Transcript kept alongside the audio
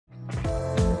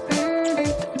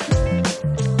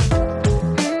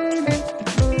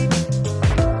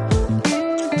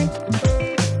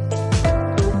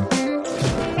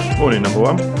Morning, number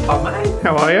one. Oh, mate.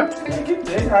 How are you? Yeah, good,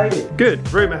 dude. How are you?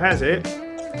 Good. Rumour has it,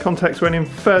 contacts went in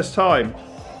first time.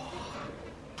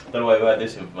 Don't know where you heard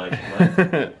this information,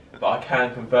 mate. But I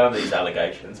can confirm these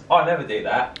allegations. I never do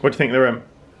that. What do you think of the room?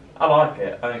 I like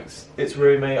it. I think it's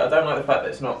roomy. I don't like the fact that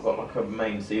it's not got like a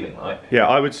main ceiling light. Yeah,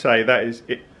 I would say that is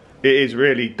it. It is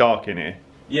really dark in here.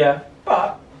 Yeah,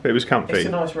 but It was comfy. it's a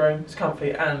nice room. It's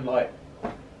comfy and like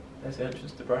there's the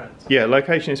entrance to Brands. Yeah,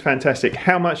 location is fantastic.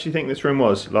 How much do you think this room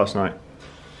was last night?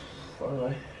 I don't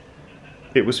know.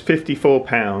 It was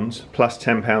 £54 plus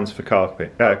 £10 for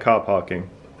car parking.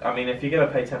 I mean, if you're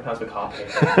gonna pay £10 for carpet,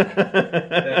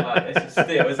 then like, it's a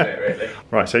steal, isn't it? Really?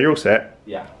 Right, so you're all set.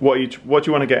 Yeah. What do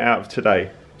you want to get out of today?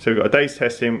 So we've got a day's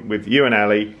testing with you and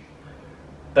Ali.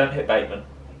 Don't hit Bateman.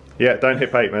 Yeah, don't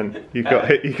hit Bateman. You've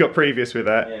got previous with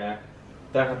that. Yeah.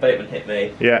 Don't have Bateman hit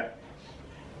me. Yeah.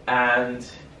 And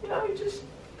you know, just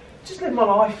live my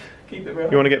life. Keep it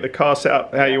real. You want to get the car set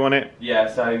up how you want it?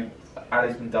 Yeah. So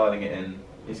Ali's been dialing it in.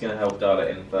 He's going to help dial it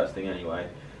in first thing anyway,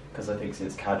 because I think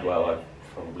since Cadwell I've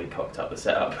probably cocked up the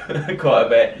setup quite a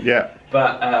bit. Yeah.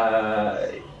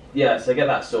 But yeah, so get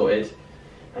that sorted,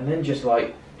 and then just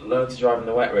like learn to drive in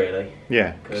the wet, really.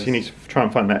 Yeah, because you need to try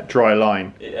and find that dry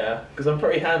line. Yeah, because I'm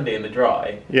pretty handy in the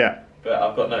dry. Yeah. But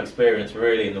I've got no experience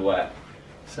really in the wet,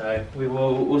 so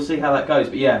we'll see how that goes.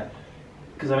 But yeah,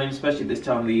 because I mean, especially this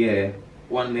time of the year,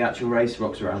 when the actual race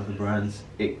rocks around for Brands,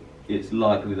 it's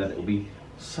likely that it will be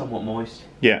somewhat moist.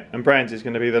 Yeah, and Brands is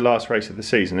going to be the last race of the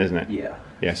season, isn't it? Yeah.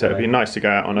 Yeah, so it'd be nice to go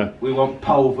out on a... We want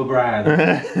pole for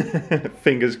Brands.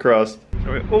 Fingers crossed. So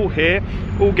we're all here,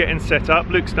 all getting set up.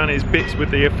 Luke's done his bits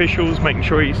with the officials, making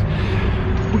sure he's,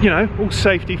 you know, all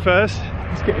safety first.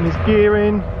 He's getting his gear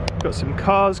in. Got some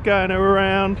cars going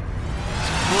around.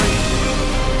 It's great.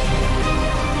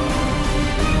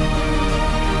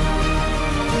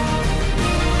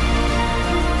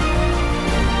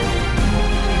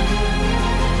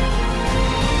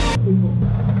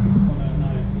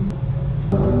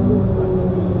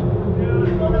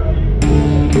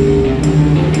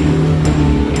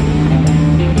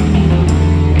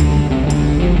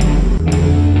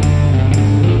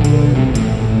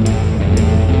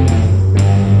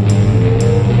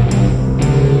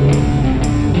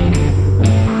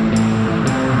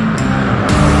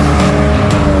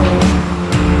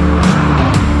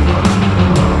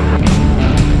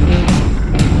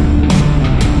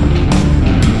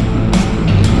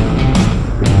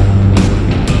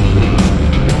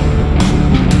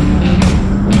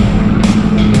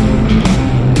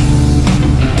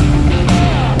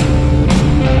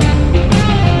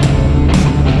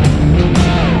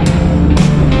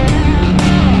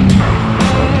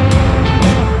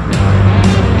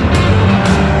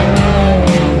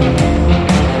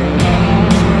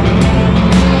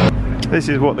 This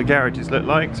is what the garages look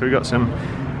like. So we've got some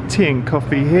tea and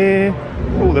coffee here,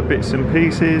 all the bits and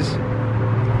pieces,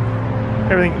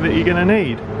 everything that you're going to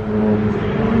need,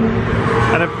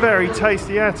 and a very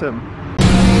tasty Atom.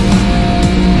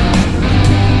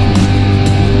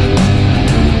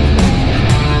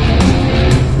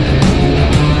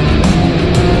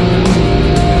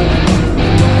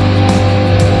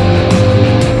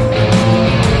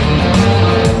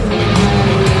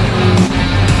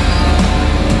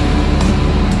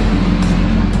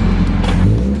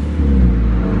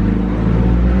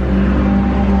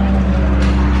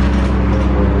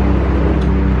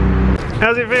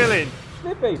 How's it feeling?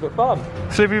 Slippy but fun.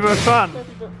 Slippy but fun.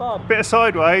 Slippy but fun. Bit of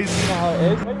sideways. You know how it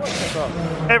is. Where you watching from?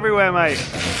 Everywhere, mate.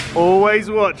 Always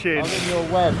watching. I'm in your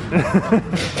web.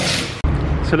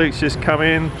 So Luke's just come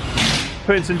in,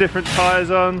 putting some different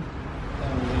tyres on.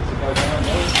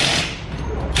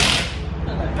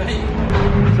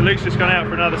 So Luke's just gone out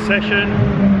for another session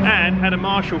and had a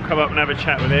marshal come up and have a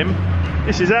chat with him.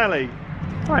 This is Ali.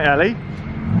 Hi Ali.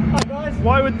 Hi guys.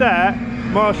 Why would that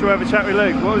marshal have a chat with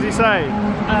Luke? What was he saying?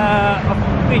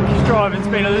 I think his driving's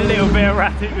been a little bit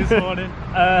erratic this morning.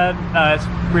 No, it's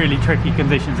really tricky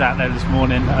conditions out there this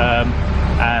morning,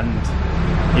 and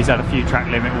he's had a few track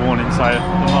limit warnings, so the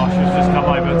marshal's just come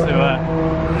over to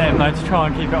let him know to try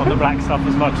and keep it on the black stuff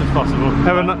as much as possible.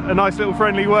 Have a nice little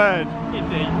friendly word.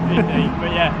 Indeed, indeed.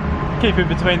 But yeah, keep it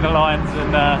between the lines,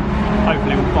 and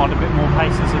hopefully we'll find a bit more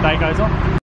pace as the day goes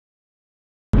on.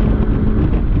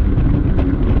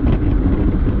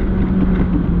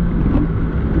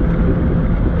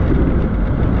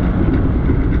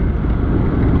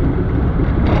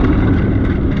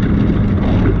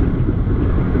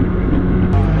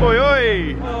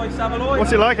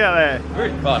 What's it like out there?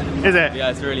 Really fun. Is it? Yeah,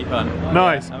 it's really fun.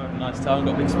 Nice. I'm having a nice time,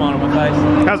 got a big smile on my face.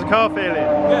 How's the car feeling?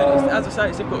 Good. As I say,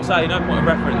 it's difficult to say, no point of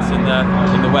reference in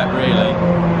the wet really.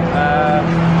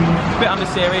 bit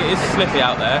understeery, it is slippy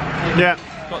out there. Yeah.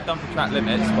 Got done for track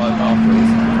limits by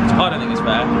afterwards. I don't think it's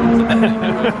fair.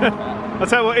 I'll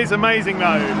tell you what is amazing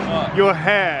though, What? your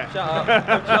hair. Shut up.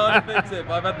 I'm trying to fix it,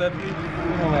 but I've had them.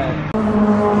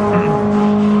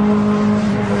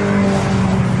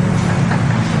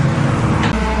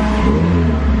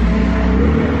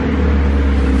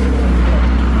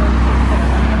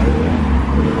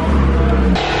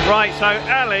 Right, so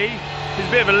Ali, who's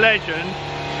a bit of a legend,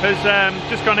 has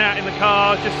just gone out in the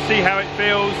car just to see how it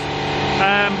feels.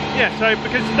 Yeah, so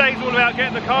because today's all about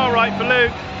getting the car right for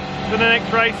Luke for the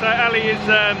next race, so Ali is,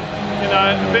 you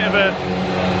know, a bit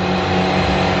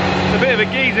of a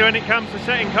geezer when it comes to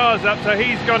setting cars up. So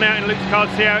he's gone out in Luke's car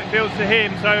to see how it feels to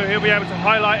him. So he'll be able to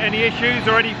highlight any issues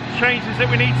or any changes that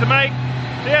we need to make.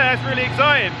 So yeah, that's really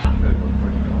exciting.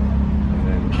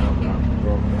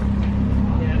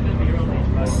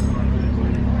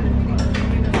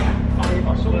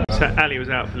 So Ali was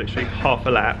out for literally half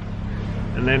a lap,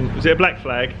 and then was it a black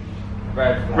flag?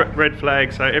 Red flag. Red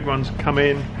flag. So everyone's come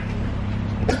in,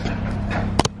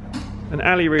 and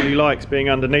Ali really likes being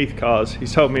underneath cars.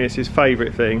 He's told me it's his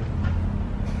favourite thing.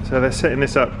 So they're setting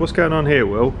this up. What's going on here,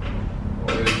 Will?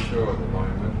 Not really sure at the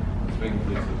moment. I think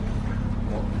this is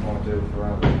not ideal for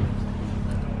Ali.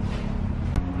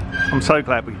 I'm so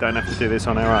glad we don't have to do this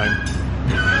on our own.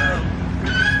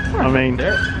 I mean,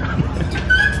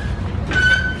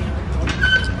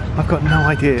 I've got no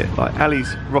idea. Like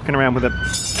Ali's rocking around with a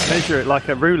measure it like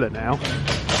a ruler now,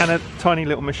 and a tiny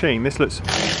little machine. This looks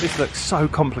so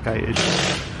complicated.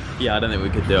 Yeah, I don't think we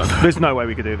could do it. There's no way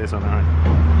we could do this on our own.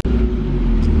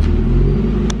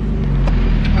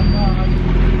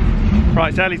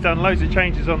 Right, so Ali's done loads of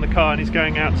changes on the car and he's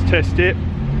going out to test it,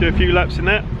 do a few laps in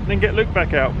that, and then get Luke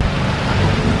back out.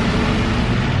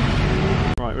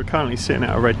 Right, we're currently sitting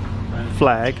at a red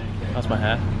flag. That's my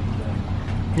hair.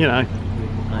 You know.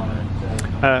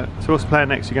 So what's the plan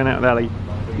next? You're going out with Ali?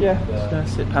 Yeah, just going to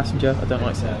sit passenger. I don't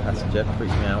like sitting passenger, it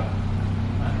freaks me out.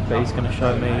 But he's going to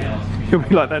show me. You'll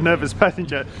be like that nervous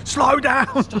passenger. Slow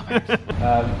down! So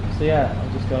yeah,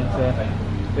 I'm just going to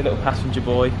be a little passenger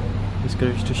boy. Just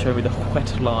going to show me the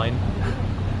wet line.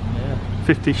 Yeah.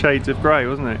 50 Shades of Grey,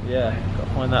 wasn't it? Yeah, got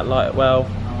to find that light. Well,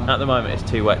 at the moment it's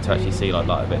too wet to actually see like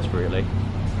lighter bits really.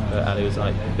 But Ali was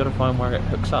like, you've got to find where it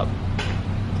hooks up.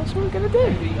 That's what we're going to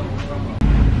do.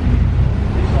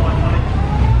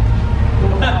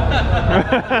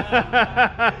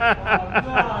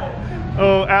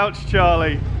 Oh, ouch,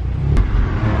 Charlie.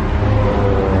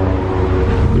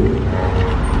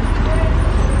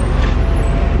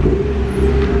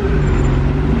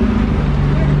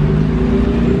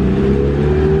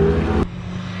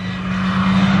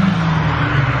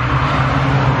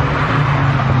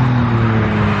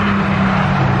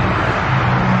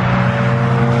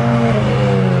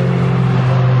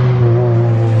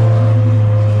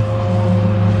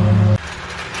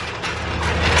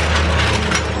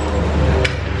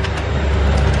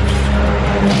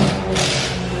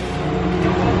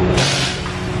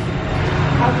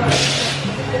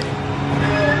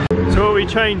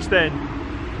 Change then?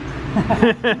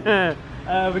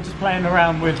 We're just playing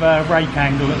around with rake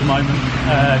angle at the moment,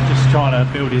 just trying to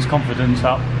build his confidence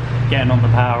up, getting on the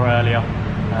power earlier.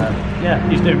 Yeah,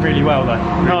 he's doing really well though.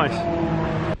 Nice.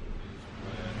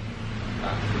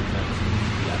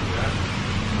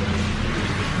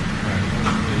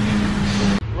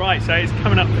 Right, so it's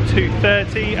coming up for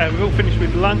 2:30. We've all finished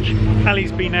with lunch.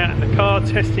 Ali's been out in the car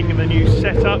testing the new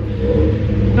setup.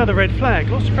 Another red flag.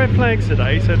 Lots of red flags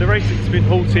today. So the racing's been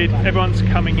halted. Everyone's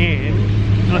coming in,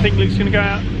 and I think Luke's going to go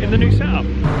out in the new setup.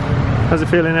 How's it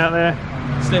feeling out there?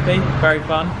 Slippy, very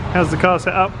fun. How's the car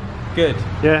set up? Good.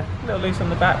 Yeah. A little loose on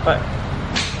the back, but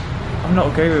I'm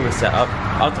not a guru with setup.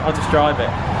 I'll just drive it.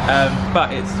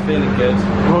 But it's feeling good.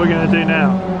 What are we going to do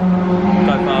now?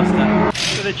 Go faster.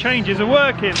 So the changes are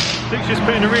working. Luke's just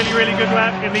put in a really, really good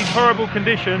lap in these horrible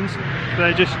conditions. So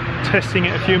they're just testing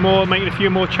it a few more, making a few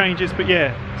more changes, but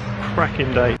yeah,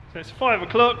 cracking day. So it's 5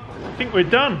 o'clock, I think we're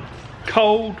done.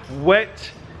 Cold, wet,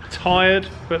 tired,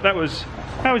 but that was,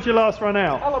 how was your last run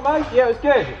out? Hello mate, yeah it was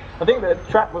good. I think the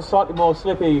track was slightly more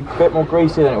slippy, a bit more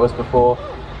greasy than it was before.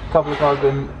 A couple of cars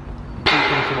have been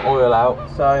keeping some oil out,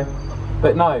 so,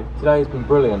 but no, today's been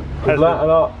brilliant. We've learnt a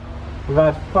lot, we've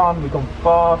had fun, we've gone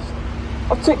fast.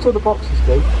 I've ticked all the boxes,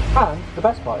 Steve, and the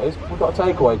best part is we've got a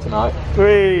takeaway tonight.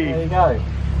 Three. There you go.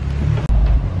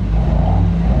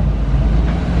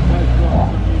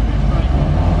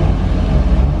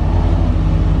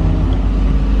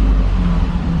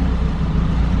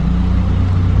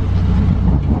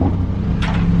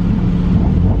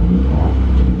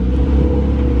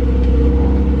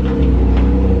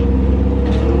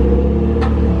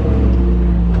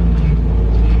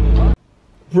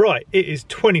 Right, it is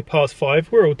 5:20.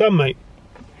 We're all done, mate.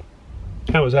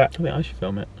 How was that? I think I should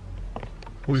film it.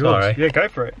 All yours. Sorry. Yeah, go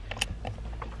for it.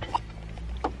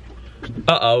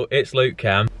 Uh-oh, it's Luke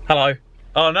Cam. Hello.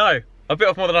 Oh no, I bit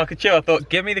off more than I could chew. I thought,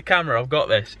 give me the camera, I've got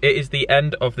this. It is the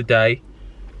end of the day.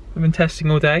 We've been testing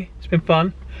all day. It's been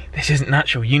fun. This isn't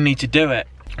natural, you need to do it.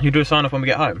 You do a sign off when we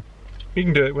get home. You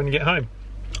can do it when you get home.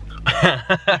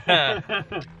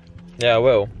 Yeah, I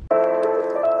will.